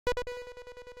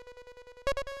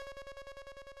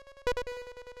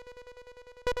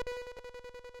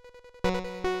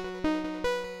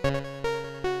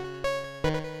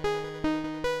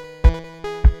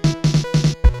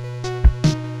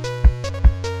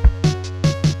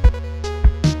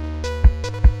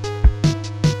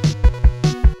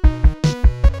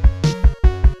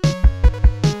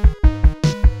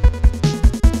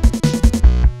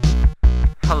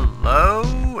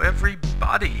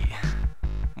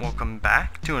Welcome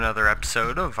back to another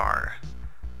episode of our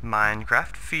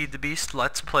Minecraft Feed the Beast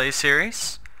Let's Play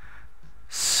series.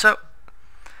 So,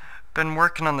 been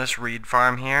working on this reed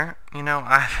farm here. You know,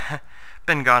 I've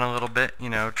been gone a little bit, you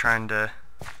know, trying to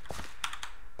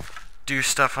do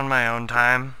stuff on my own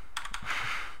time.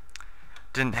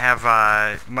 Didn't have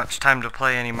much time to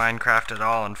play any Minecraft at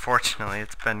all, unfortunately.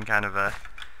 It's been kind of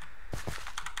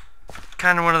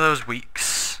one of those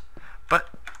weeks. But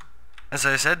as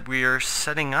I said, we are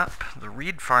setting up the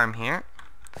reed farm here.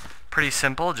 Pretty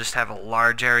simple, just have a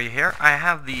large area here. I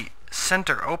have the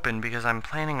center open because I'm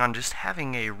planning on just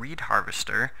having a reed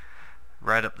harvester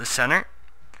right up the center.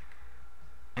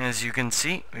 As you can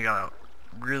see, we got a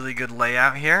really good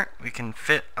layout here. We can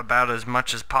fit about as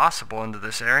much as possible into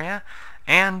this area.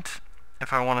 And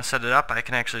if I want to set it up, I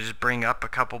can actually just bring up a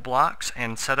couple blocks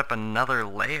and set up another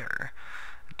layer.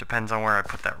 It depends on where I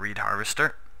put that reed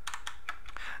harvester.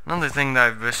 Another thing that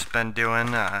I've just been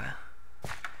doing,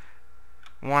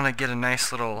 want to get a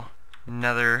nice little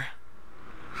nether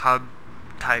hub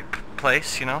type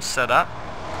place, you know, set up.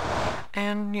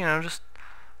 And, you know, just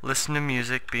listen to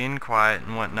music, being quiet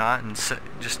and whatnot, and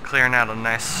just clearing out a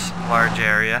nice large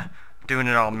area. Doing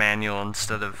it all manual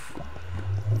instead of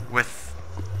with,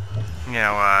 you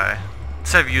know,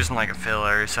 instead of using like a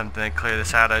filler or something to clear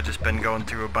this out. I've just been going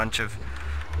through a bunch of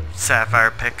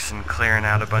sapphire picks and clearing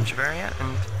out a bunch of area,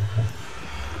 and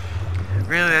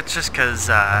really that's just because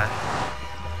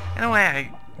in a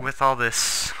way with all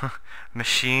this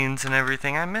machines and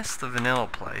everything, I miss the vanilla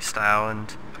play style,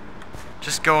 and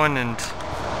just going and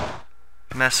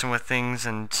messing with things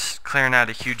and clearing out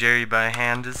a huge area by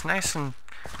hand is nice and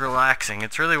relaxing.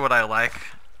 It's really what I like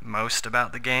most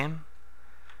about the game.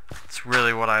 It's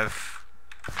really what I've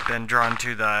been drawn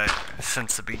to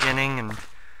since the beginning, and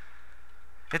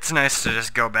it's nice to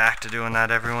just go back to doing that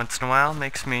every once in a while. It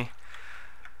makes me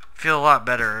feel a lot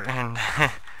better and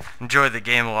enjoy the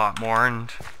game a lot more. And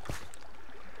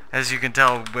as you can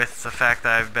tell with the fact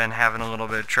that I've been having a little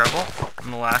bit of trouble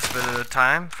in the last bit of the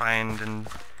time finding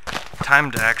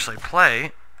time to actually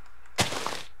play,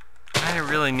 I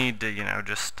really need to, you know,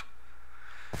 just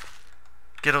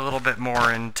get a little bit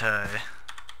more into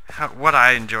what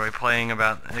I enjoy playing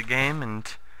about the game, and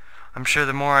I'm sure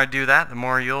the more I do that, the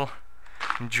more you'll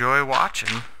enjoy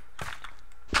watching.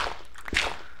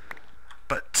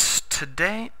 But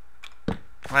today,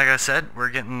 like I said, we're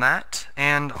getting that,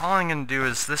 and all I'm going to do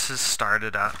is this is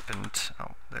started up, and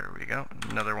oh, there we go,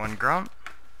 another one grown.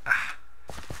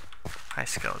 Hi,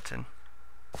 skeleton.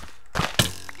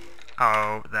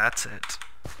 Oh, that's it.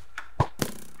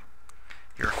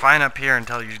 You were fine up here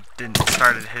until you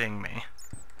started hitting me.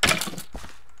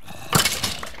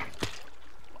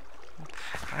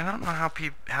 I don't know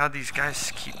how these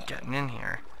guys keep getting in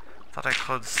here. Thought I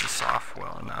closed this off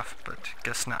well enough, but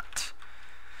guess not.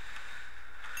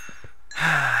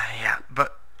 Yeah,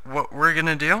 but what we're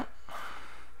gonna do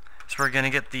is we're gonna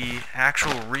get the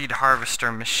actual reed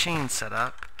harvester machine set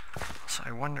up. So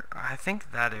I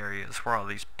think that area is where all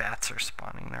these bats are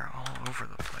spawning. They're all over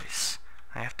the place.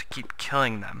 I have to keep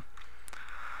killing them.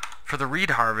 For the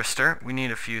reed harvester, we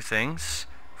need a few things.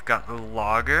 We've got the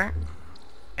logger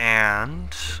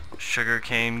and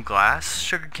sugarcane glass.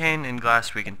 Sugarcane and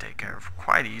glass we can take care of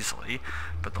quite easily,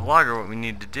 but the logger, what we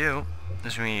need to do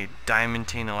is we need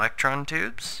diamantine electron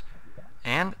tubes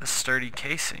and a sturdy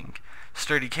casing.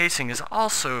 Sturdy casing is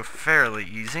also fairly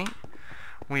easy.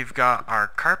 We've got our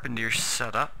carpenter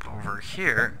set up over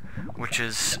here, which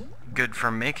is good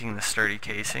for making the sturdy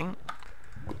casing.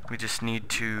 We just need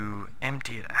to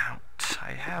empty it out.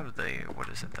 I have the, what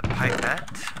is it, the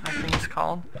pipette, I think it's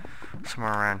called,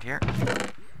 somewhere around here.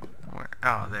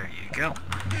 Oh, there you go.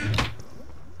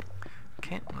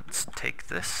 Okay, let's take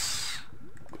this,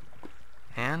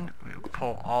 and we'll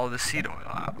pull all the seed oil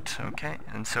out. Okay,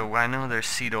 and so I know there's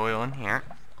seed oil in here.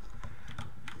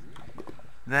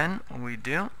 Then what we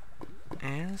do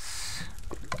is,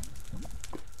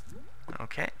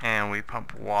 okay, and we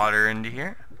pump water into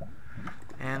here,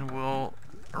 and we'll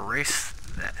erase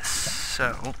this.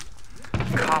 So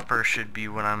copper should be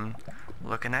what I'm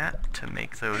looking at to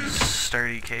make those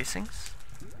sturdy casings.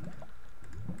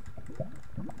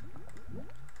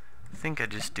 I think I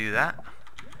just do that.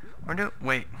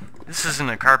 Wait, this isn't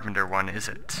a carpenter one, is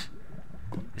it?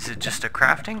 Is it just a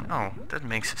crafting? Oh, that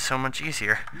makes it so much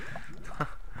easier.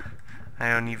 I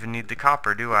don't even need the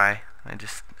copper, do I?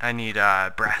 I need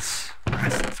brass.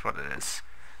 Brass, that's what it is.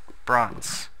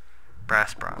 Bronze.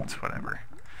 Brass, bronze, whatever.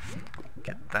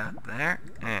 Get that there,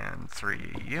 and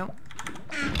 3 of you.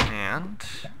 And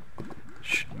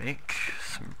should make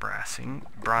some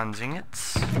bronze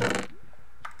ingots.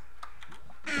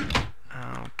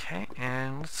 Okay,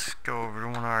 and let's go over to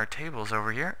one of our tables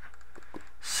over here.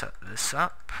 Set this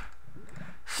up.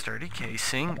 Sturdy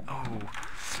casing. Oh,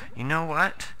 you know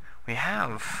what?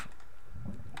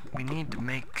 We need to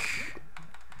make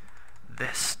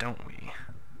this, don't we?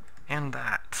 And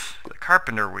that. The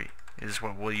carpenter is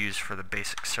what we'll use for the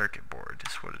basic circuit board,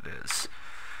 is what it is.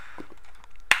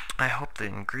 I hope the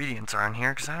ingredients are on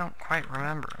here, because I don't quite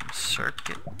remember them.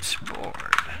 Circuit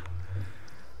board.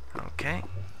 Okay.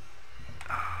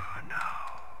 Oh, no.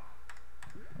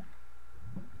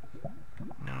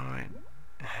 No,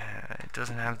 it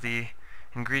doesn't have the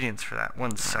ingredients for that.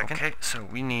 1 second. Okay, so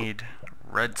we need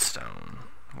redstone.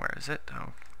 Where is it?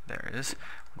 Oh, there it is.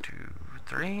 1, 2,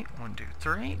 3. 1, 2,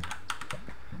 3.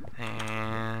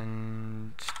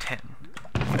 And 10.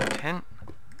 10.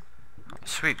 Oh,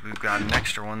 sweet, we've got an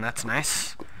extra one. That's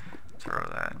nice. Throw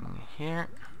that in here.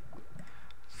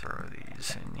 Throw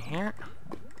these in here.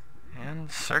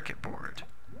 And circuit board.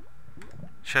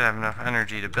 Should have enough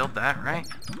energy to build that, right?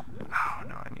 Oh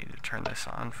no, I need to turn this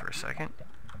on for a second.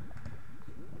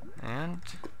 And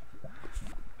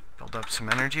build up some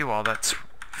energy while that's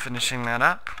finishing that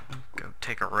up. Go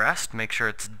take a rest, make sure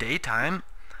it's daytime.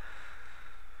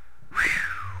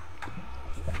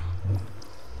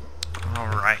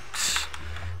 Alright.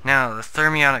 Now, the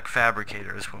thermionic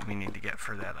fabricator is what we need to get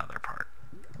for that other part.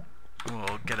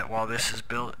 We'll get it while this is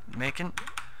making.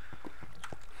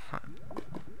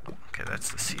 Okay,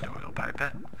 that's the seed oil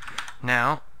pipette.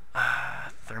 Now,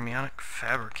 thermionic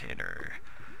fabricator.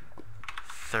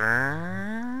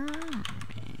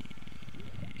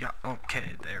 Yeah,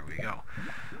 okay, there we go.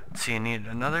 Let's see, I need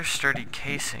another sturdy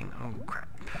casing. Oh, crap.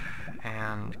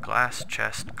 And glass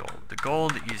chest, gold. The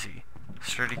gold, easy.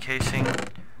 Sturdy casing,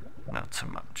 not so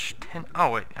much. 10.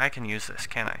 Oh, wait, I can use this,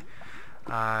 can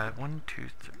I? 1, 2,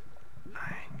 3.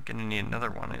 I'm gonna need another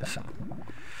one, isn't it?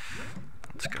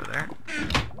 Let's go there.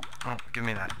 Oh, give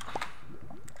me that.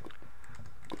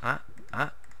 1,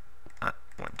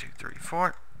 2, 3,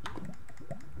 4.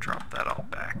 Drop that all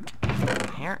back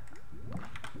in here.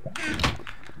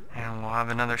 And we'll have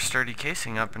another sturdy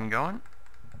casing up and going.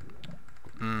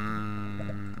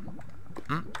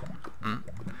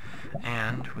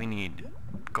 And we need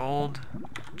gold,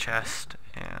 chest,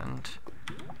 and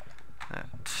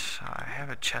that. I have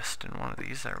a chest in one of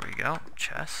these. There we go.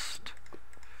 Chest.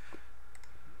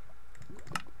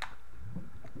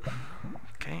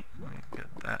 Okay, we get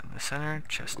that in the center,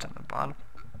 chest in the bottom.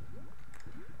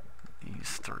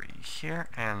 These 3 here,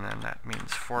 and then that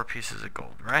means 4 pieces of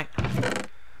gold, right? 1,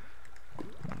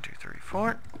 2, 3,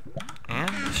 4. And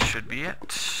this should be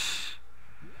it.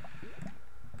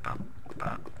 Bop,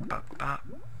 bop, bop, bop,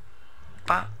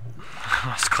 bop.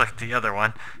 Let's click the other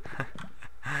one.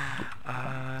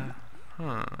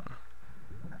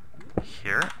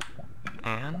 Here.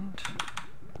 And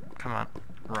come on,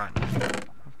 run.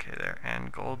 Okay, there.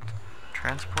 And gold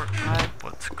transport pipe.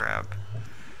 Let's grab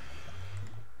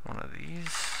one of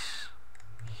these.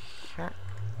 Here.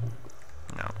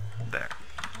 No, there.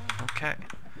 Okay.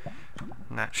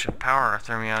 And that should power our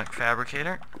thermionic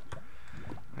fabricator.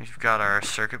 We've got our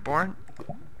circuit board.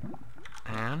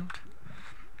 And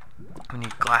we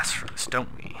need glass for this,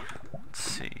 don't we? Let's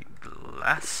see.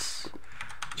 Glass.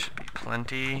 Should be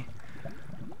plenty.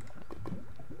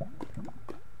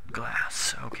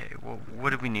 Glass. Okay, well, what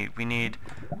do we need? We need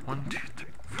 1, 2,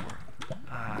 3, 4.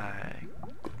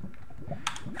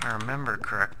 If I remember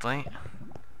correctly,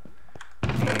 we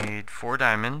need 4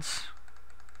 diamonds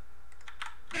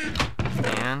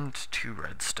and 2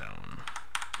 redstone.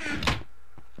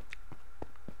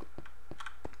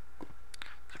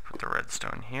 So put the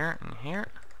redstone here and here.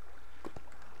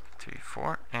 3,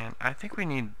 4, and I think we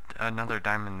need another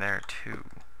diamond there too.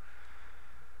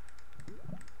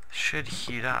 Should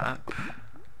heat up.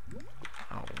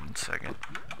 Oh, 1 second.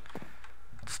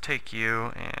 Let's take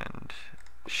you and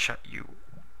shut you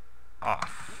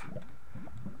off.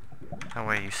 That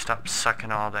way you stop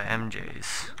sucking all the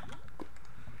MJs.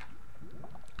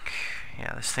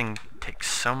 Yeah, this thing takes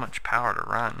so much power to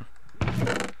run.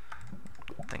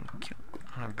 Thank you.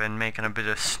 I've been making a bit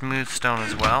of smooth stone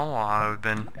as well while I've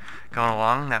been going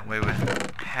along. That way we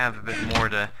have a bit more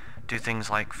to do things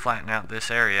like flatten out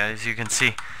this area. As you can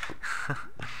see, I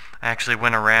actually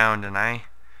went around and I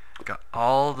Got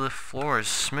all the floors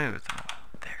smooth. Oh,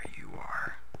 there you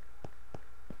are.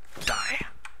 Die.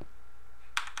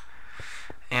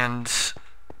 And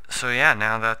so yeah,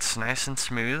 now that's nice and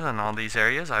smooth on all these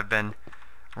areas. I've been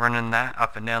running that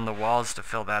up and down the walls to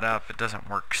fill that up. It doesn't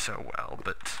work so well,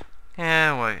 but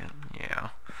yeah, well, yeah,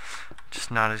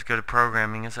 just not as good at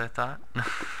programming as I thought.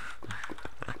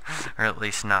 Or at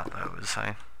least not those.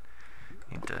 I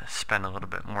need to spend a little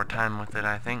bit more time with it,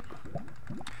 I think.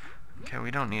 Okay,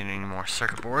 we don't need any more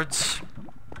circuit boards.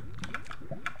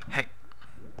 Hey.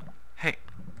 Hey.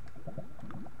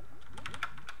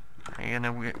 Are you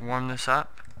gonna warm this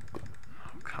up?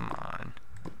 Oh, come on.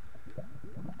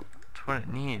 That's what it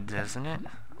needs, isn't it?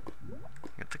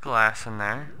 Get the glass in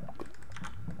there.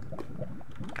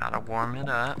 Gotta warm it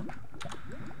up.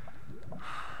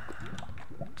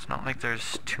 It's not like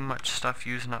there's too much stuff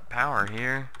using up power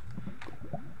here.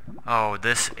 Oh,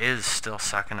 this is still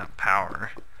sucking up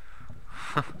power.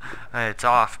 It's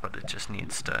off, but it just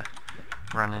needs to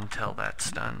run until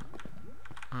that's done.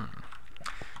 You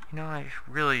know, I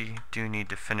really do need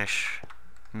to finish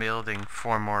building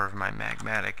 4 more of my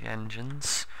magmatic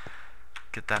engines.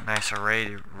 Get that nice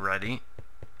array ready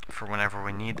for whenever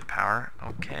we need the power.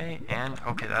 Okay, and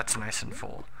okay, that's nice and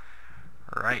full.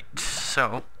 Right,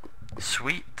 so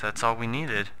sweet, that's all we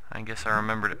needed. I guess I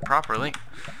remembered it properly.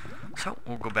 So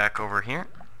we'll go back over here,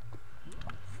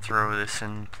 throw this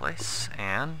in place,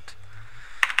 and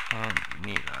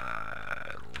we need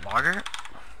a logger.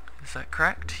 Is that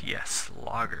correct? Yes,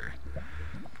 logger.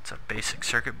 It's a basic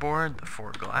circuit board, the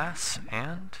 4 glass,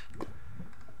 and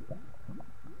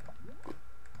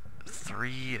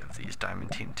 3 of these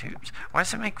diamantine tubes. Why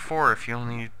does it make 4 if you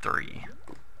only need 3?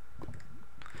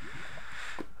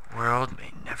 World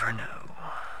may never know.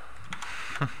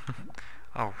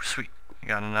 Oh, sweet. We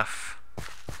got enough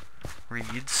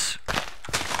reeds.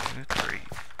 2, 3,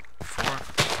 4,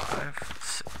 5,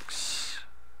 6.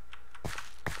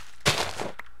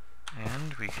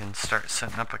 And we can start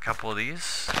setting up a couple of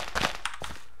these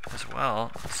as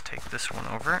well. Let's take this one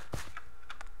over.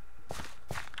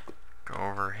 Go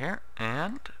over here,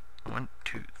 and 1,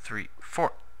 2, 3,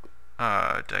 4.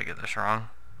 Did I get this wrong?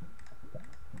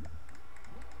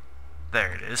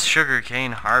 There it is,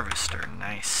 sugarcane harvester.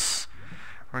 Nice.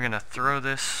 We're gonna throw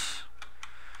this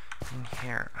in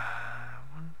here.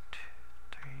 1, 2,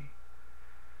 3.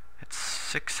 It's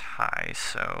 6 high,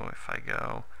 so if I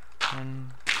go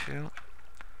 1, 2,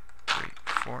 3,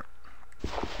 4.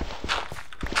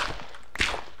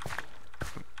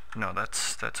 No,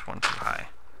 that's 1 too high.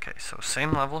 Okay, so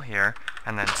same level here,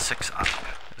 and then 6 up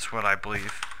is what I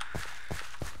believe.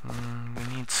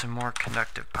 We need some more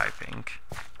conductive piping.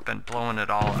 Been blowing it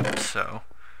all up, so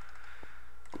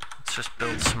let's just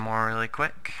build some more really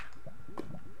quick.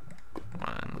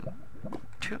 1,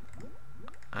 2,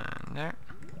 and there.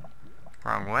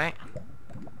 Wrong way.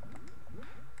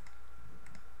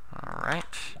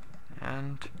 Alright,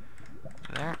 and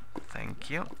there. Thank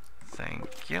you.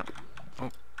 Thank you.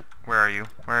 Oh, where are you?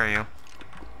 Where are you?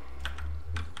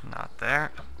 Not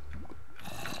there.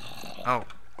 Oh.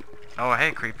 Oh,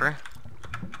 hey, creeper.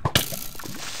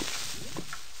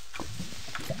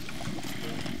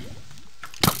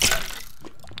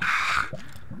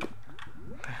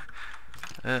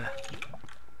 Ugh.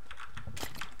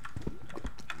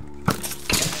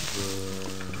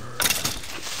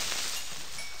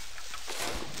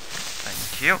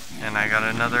 Thank you. And I got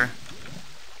another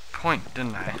point,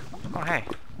 didn't I? Oh, hey.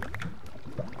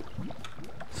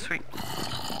 Sweet.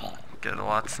 Get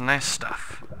lots of nice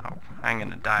stuff. Oh, I'm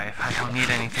gonna die if I don't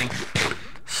need anything.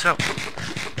 So,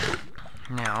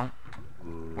 now,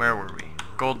 where were we?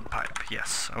 Gold pipe.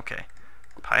 Yes, okay.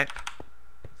 Pipe.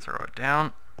 Throw it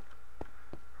down.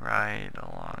 Right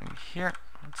along here.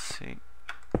 Let's see.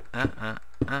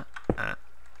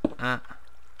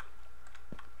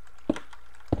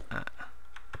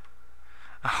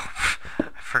 Oh,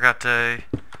 I forgot to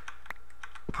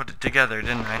put it together,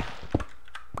 didn't I?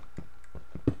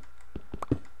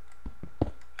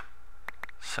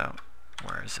 So,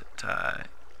 where is it?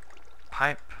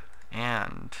 Pipe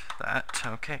and that.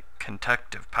 Okay,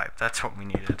 conductive pipe. That's what we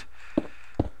needed.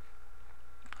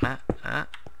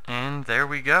 And there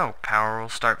we go. Power will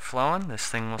start flowing. This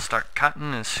thing will start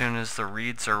cutting as soon as the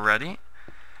reeds are ready.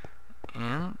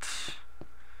 And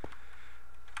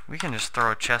we can just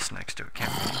throw a chest next to it,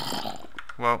 can't we?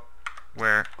 Whoa.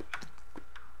 Where?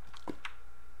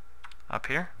 Up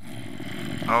here?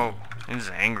 Oh, it's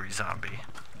an angry zombie.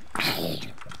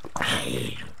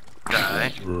 Die.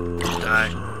 Die.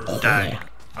 Die.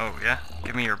 Oh, yeah?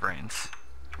 Give me your brains.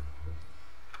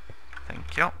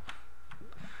 Thank you.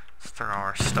 Let's throw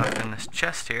our stuff in this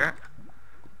chest here.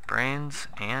 brains,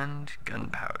 and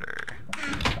gunpowder.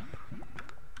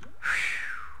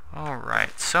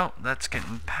 Alright, so that's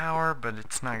getting power, but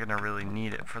it's not going to really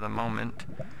need it for the moment.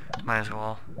 Might as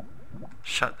well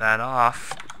shut that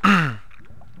off. That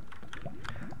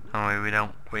way we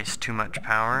don't waste too much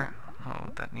power. Oh,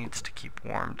 that needs to keep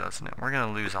warm, doesn't it? We're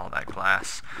going to lose all that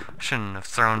glass. Shouldn't have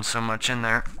thrown so much in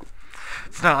there.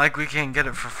 It's not like we can't get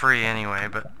it for free anyway,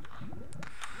 but...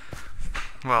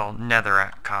 well,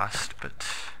 netherrack cost, but...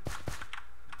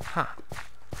 huh.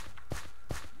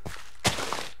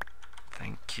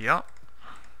 Thank you.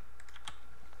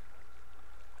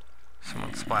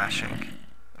 Someone's splashing.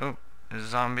 Oh, there's a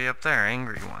zombie up there,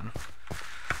 angry one.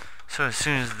 So as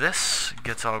soon as this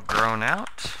gets all grown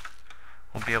out,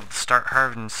 we'll be able to start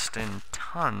harvesting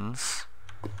tons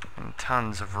and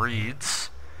tons of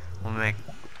reeds. We'll make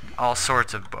all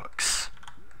sorts of books.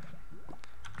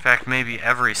 In fact, maybe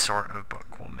every sort of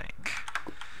book we'll make.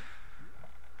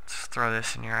 Let's throw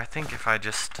this in here. I think if I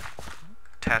just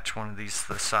attach one of these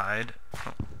to the side,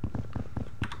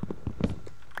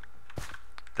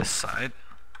 this side,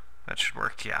 that should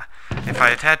work, yeah. If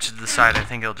I attach it to the side, I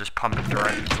think it'll just pump it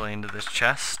directly into this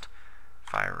chest,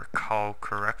 if I recall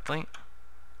correctly.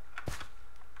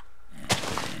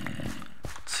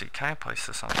 Let's see, can I place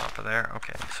this on top of there?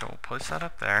 Okay, so we'll place that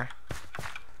up there.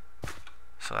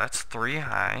 So that's 3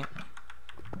 high.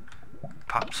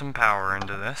 Pop some power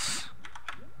into this.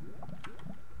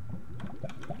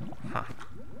 Huh.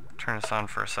 Turn this on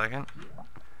for a second.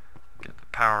 Get the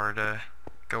power to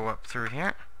go up through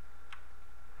here.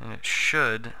 And it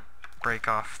should break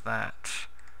off that,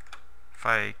 if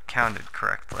I counted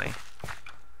correctly.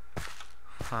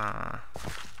 Huh.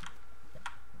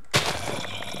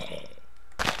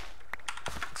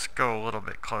 Let's go a little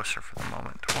bit closer for the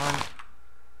moment. 1,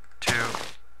 2,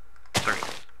 3.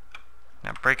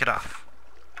 Now break it off.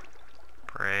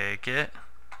 Break it.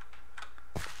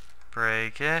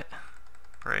 Break it.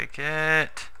 Break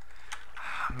it.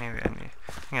 Maybe I'm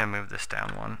gonna move this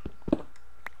down one.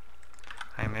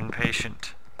 I'm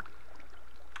impatient.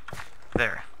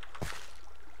 There.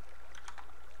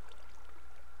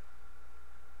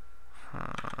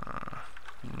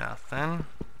 Nothing.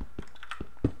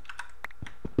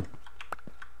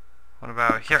 What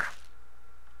about here?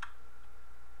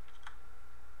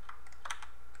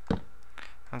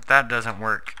 If that doesn't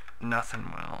work,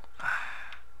 nothing will.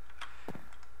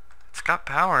 It's got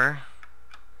power.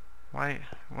 Why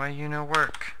you no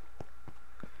work?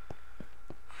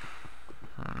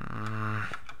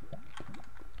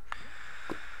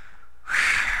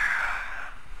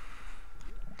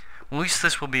 At least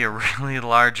this will be a really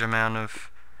large amount of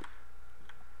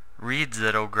reeds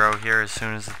that'll grow here as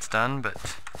soon as it's done,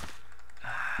 but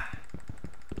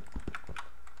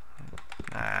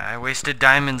I wasted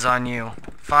diamonds on you.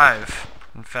 5,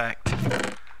 in fact.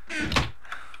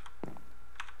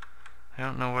 I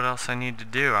don't know what else I need to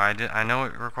do. I know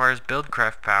it requires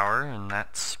buildcraft power, and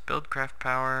that's buildcraft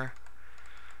power,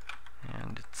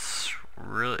 and it's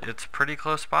pretty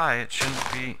close by. It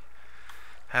shouldn't be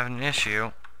having an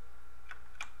issue.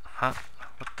 Huh?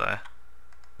 What the?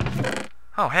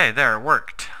 Oh, hey, there, it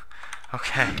worked.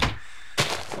 Okay.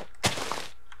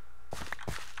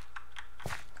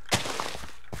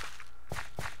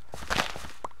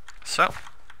 So,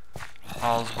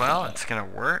 all's well, it's gonna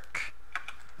work.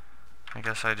 I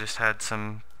guess I just had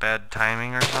some bad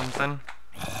timing or something.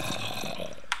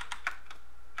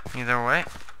 Either way,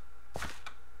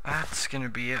 that's gonna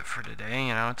be it for today.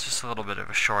 You know, it's just a little bit of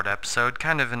a short episode,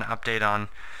 kind of an update on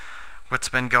what's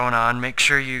been going on. Make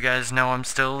sure you guys know I'm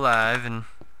still alive and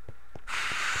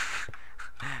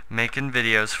making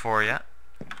videos for you.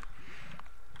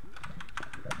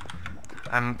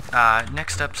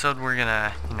 Next episode we're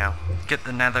gonna, get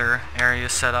the nether area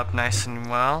set up nice and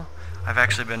well. I've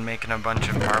actually been making a bunch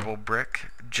of marble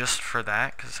brick just for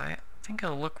that, because I think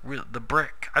it'll look real. The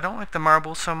brick, I don't like the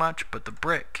marble so much, but the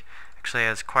brick actually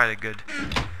has quite a good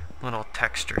little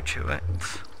texture to it.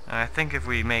 And I think if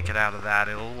we make it out of that,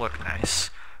 it'll look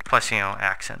nice. Plus,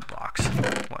 accent blocks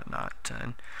and whatnot.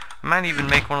 And I might even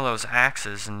make one of those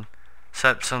axes and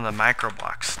set up some of the micro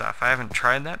block stuff. I haven't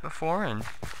tried that before, and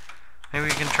maybe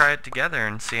we can try it together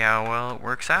and see how well it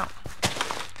works out.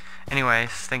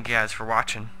 Anyways, thank you guys for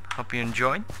watching. Hope you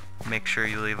enjoyed. Make sure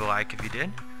you leave a like if you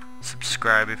did.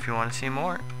 Subscribe if you want to see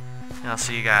more. And I'll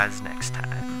see you guys next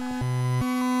time.